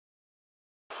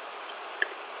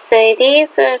So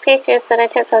these are pictures that I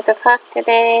took of the park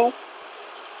today.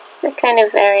 They kind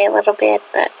of vary a little bit,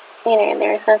 but you know,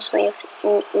 they're essentially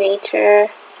nature,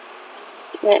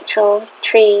 natural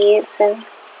trees and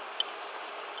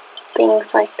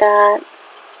things like that.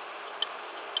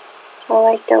 I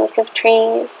like the look of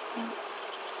trees.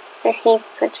 There are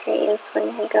heaps of trees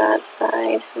when you go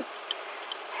outside and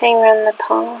hang around the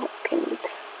park, and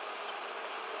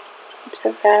heaps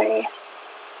of various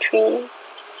trees.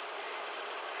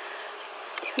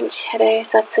 Different shadows.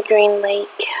 That's a green lake,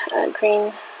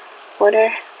 green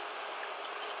water.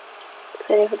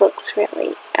 Sort of looks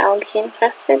really algae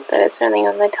infested, but it's only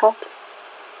on the top.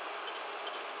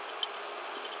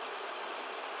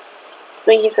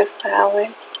 These are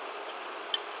flowers.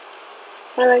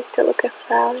 I like the look of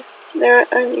flowers. There are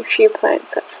only a few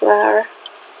plants that flower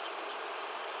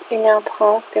in our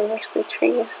park. They're mostly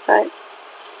trees, but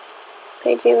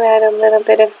they do add a little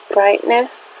bit of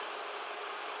brightness.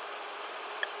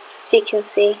 As you can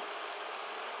see,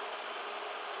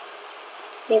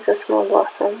 these are small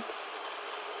blossoms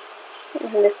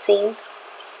and the seeds.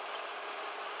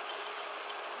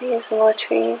 These are more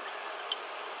trees.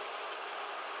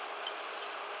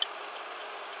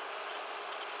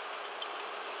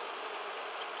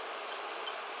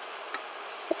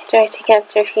 I tried to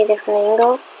capture a few different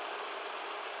angles.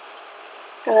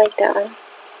 I like that one.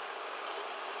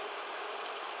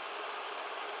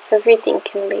 Everything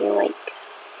can be like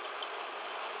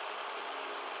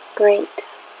great,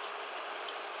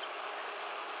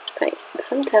 but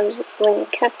sometimes when you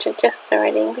capture just the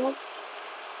right angle,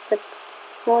 it's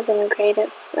more than great,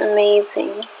 it's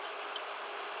amazing.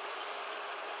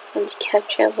 When you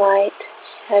capture light,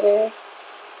 shadow,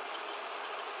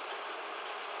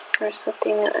 or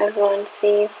something that everyone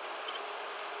sees,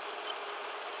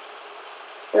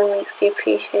 it makes you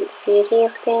appreciate the beauty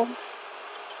of things.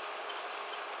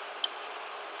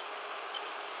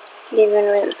 Even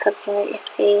when it's something that you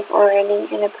see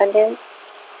already in abundance.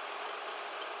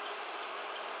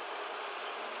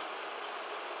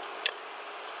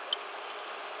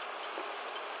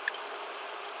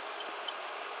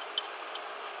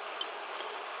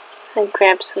 I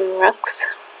grabbed some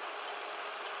rocks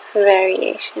for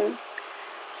variation.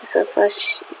 This is a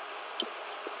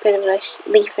bit of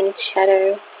a leaf and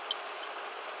shadow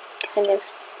kind of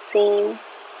scene.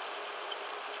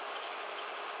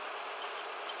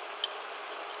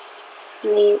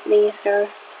 These are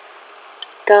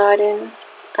garden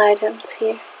items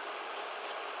here.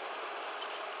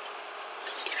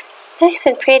 Nice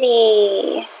and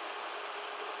pretty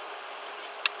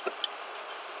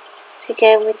to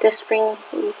go with the spring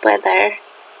weather.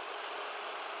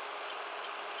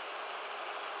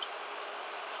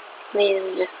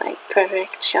 These are just like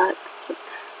perfect shots